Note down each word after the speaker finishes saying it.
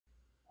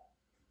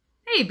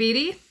Hey,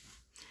 Beatty.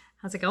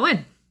 How's it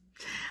going?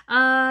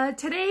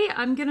 Today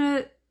I'm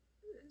gonna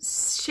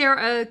share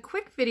a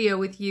quick video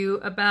with you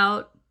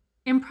about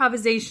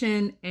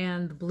improvisation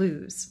and the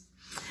blues.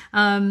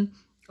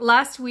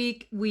 Last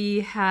week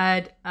we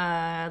had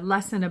a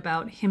lesson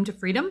about Hymn to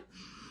Freedom,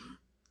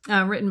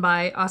 written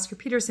by Oscar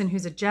Peterson,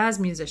 who's a jazz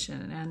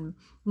musician. And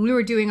when we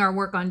were doing our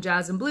work on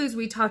jazz and blues,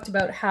 we talked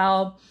about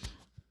how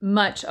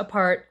much a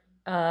part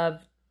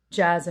of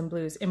jazz and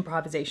blues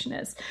improvisation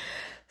is.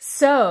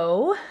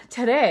 So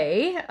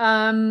today,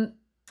 I'm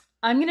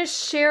going to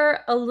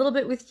share a little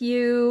bit with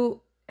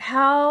you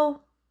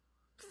how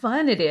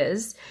fun it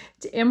is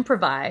to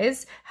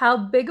improvise, how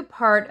big a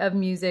part of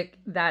music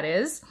that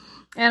is.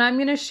 And I'm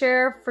going to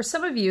share, for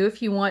some of you,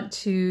 if you want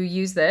to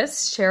use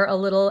this, share a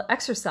little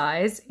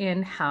exercise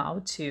in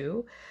how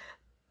to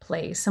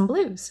play some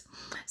blues.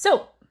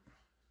 So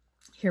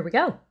here we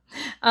go.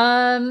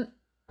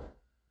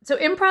 So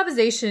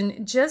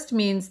improvisation just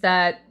means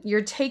that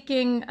you're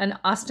taking an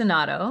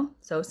ostinato.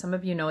 So some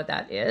of you know what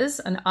that is.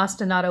 An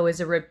ostinato is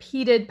a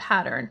repeated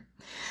pattern.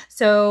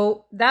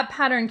 So that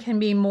pattern can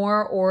be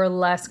more or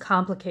less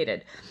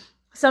complicated.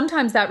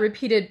 Sometimes that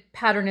repeated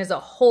pattern is a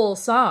whole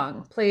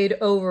song played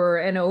over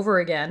and over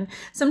again.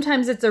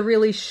 Sometimes it's a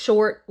really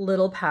short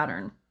little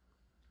pattern.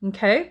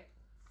 Okay?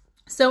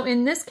 So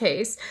in this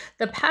case,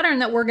 the pattern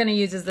that we're going to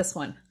use is this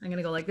one. I'm going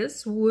to go like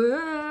this.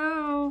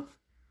 Whoa.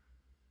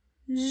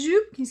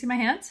 Zoop. Can you see my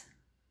hands?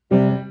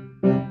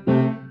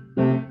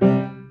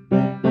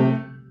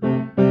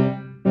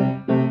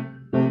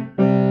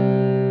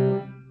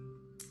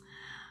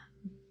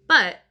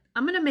 But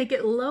I'm going to make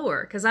it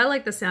lower because I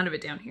like the sound of it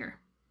down here.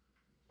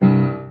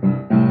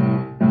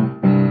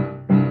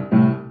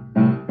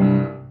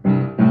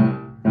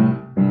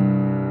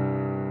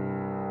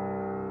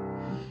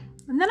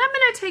 And then I'm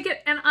going to take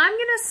it and I'm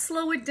going to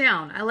slow it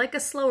down. I like a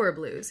slower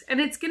blues. And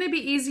it's going to be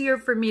easier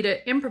for me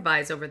to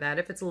improvise over that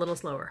if it's a little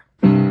slower.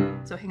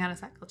 So hang on a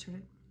sec, I'll turn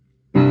it.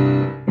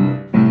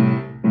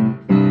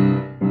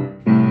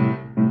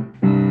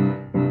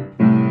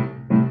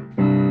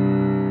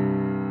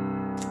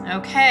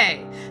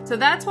 Okay, so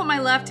that's what my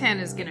left hand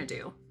is going to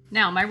do.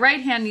 Now, my right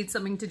hand needs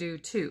something to do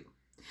too.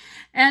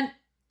 And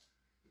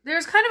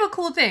there's kind of a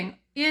cool thing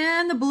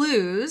in the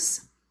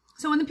blues.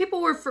 So when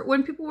people were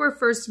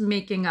first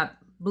making up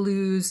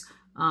blues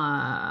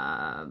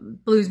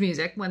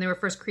music, when they were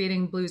first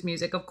creating blues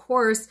music, of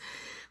course,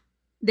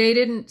 they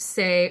didn't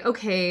say,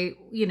 okay,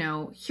 you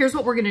know, here's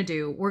what we're going to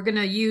do. We're going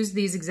to use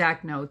these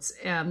exact notes,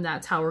 and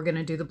that's how we're going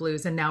to do the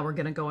blues, and now we're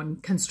going to go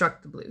and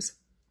construct the blues.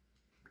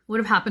 It would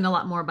have happened a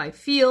lot more by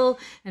feel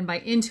and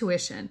by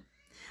intuition.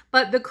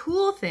 But the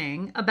cool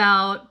thing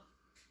about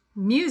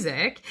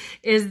music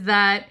is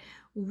that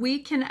we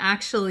can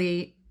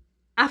actually,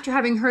 after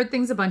having heard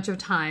things a bunch of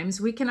times,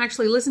 we can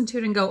actually listen to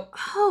it and go,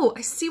 oh,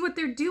 I see what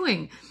they're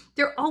doing.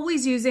 They're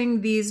always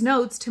using these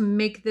notes to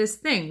make this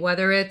thing,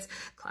 whether it's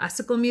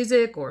classical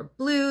music or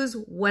blues,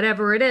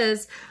 whatever it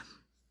is,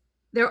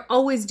 they're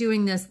always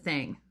doing this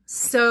thing.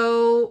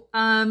 So,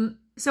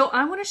 so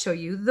I want to show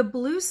you the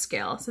blues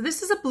scale. So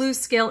this is a blues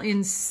scale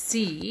in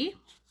C.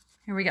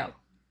 Here we go.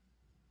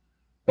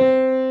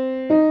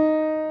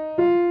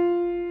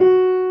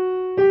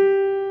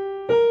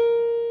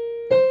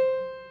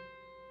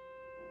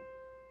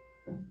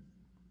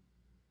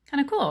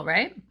 Kind of cool,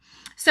 right?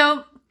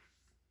 So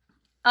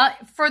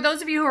for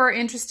those of you who are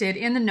interested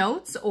in the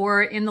notes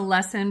or in the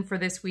lesson for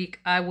this week,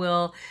 I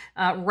will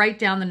write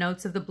down the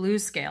notes of the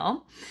blues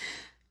scale.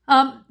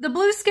 The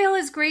blues scale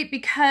is great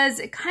because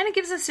it kind of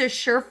gives us a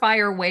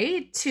surefire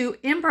way to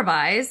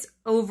improvise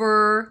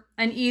over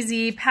an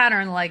easy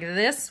pattern like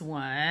this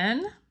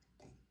one.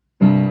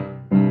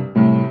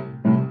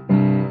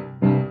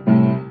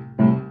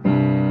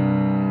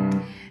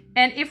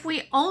 And if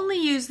we only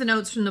use the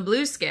notes from the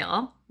blues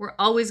scale, we're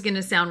always going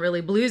to sound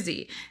really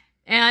bluesy.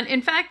 And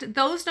in fact,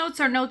 those notes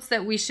are notes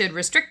that we should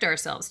restrict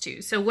ourselves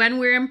to. So when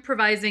we're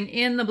improvising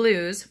in the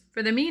blues,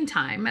 for the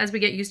meantime, as we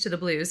get used to the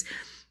blues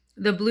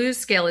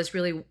scale is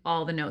really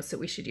all the notes that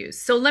we should use.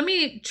 So let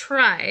me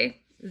try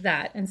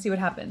that and see what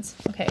happens.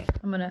 Okay,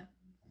 I'm going to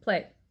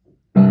play.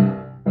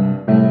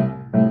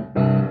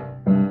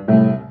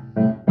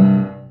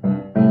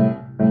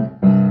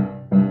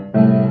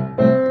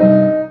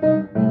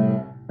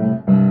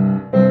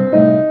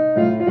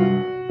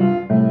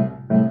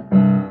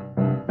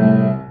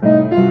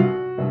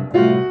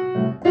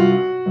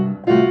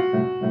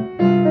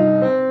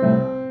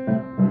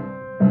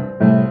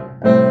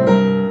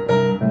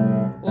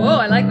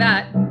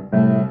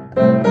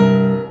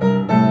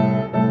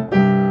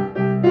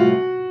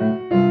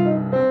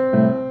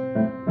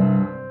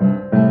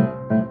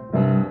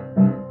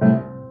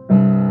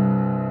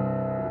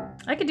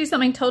 I could do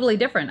something totally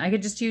different. I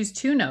could just use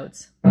two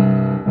notes.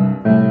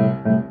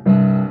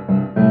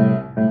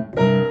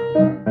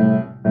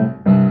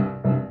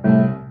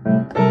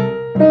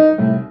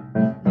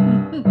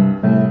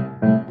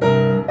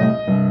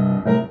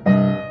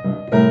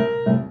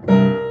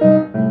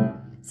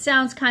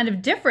 Sounds kind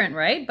of different,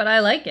 right? But I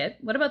like it.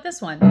 What about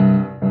this one?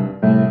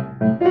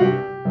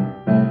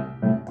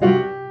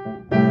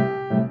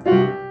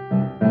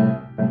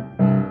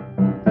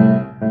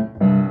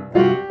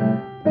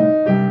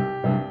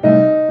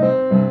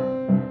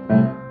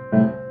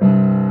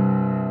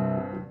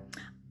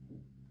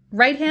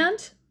 right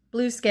hand,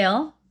 blues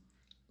scale,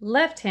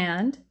 left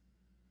hand,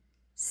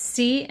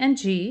 C and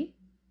G,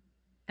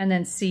 and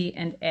then C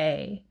and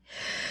A.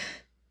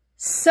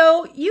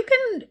 So you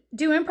can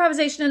do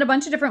improvisation in a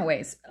bunch of different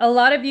ways. A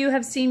lot of you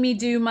have seen me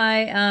do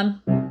my,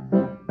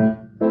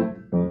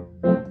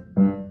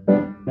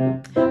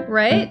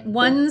 right?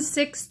 1,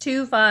 6,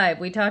 2, 5.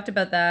 We talked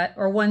about that.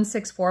 Or 1,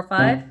 6, 4,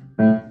 5.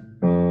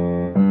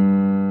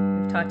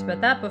 We've talked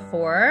about that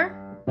before.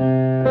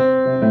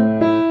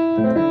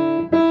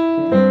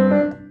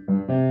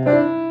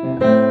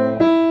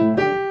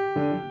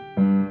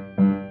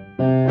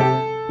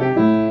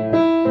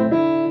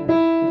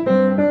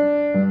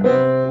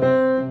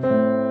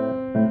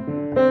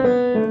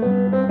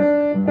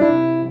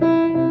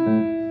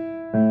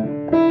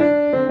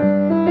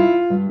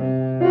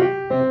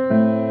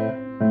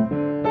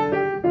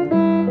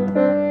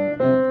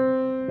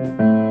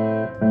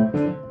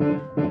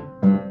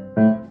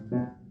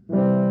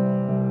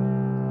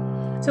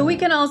 So we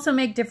can also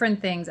make different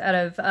things out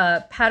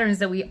of patterns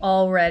that we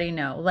already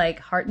know, like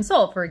heart and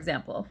soul, for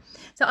example.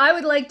 So I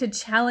would like to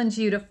challenge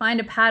you to find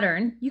a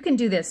pattern. You can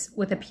do this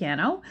with a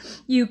piano.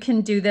 You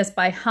can do this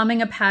by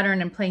humming a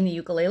pattern and playing the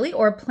ukulele,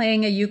 or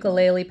playing a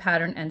ukulele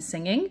pattern and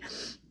singing.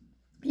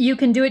 You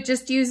can do it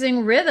just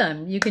using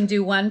rhythm. You can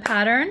do one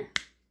pattern.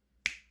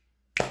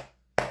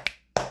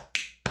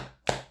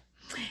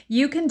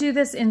 You can do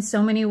this in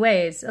so many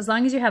ways. As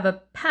long as you have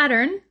a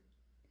pattern,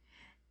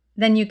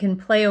 then you can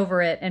play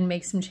over it and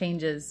make some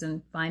changes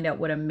and find out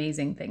what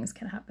amazing things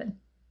can happen.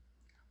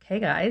 Okay,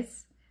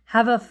 guys,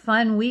 have a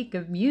fun week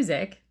of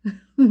music.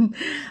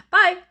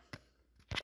 Bye.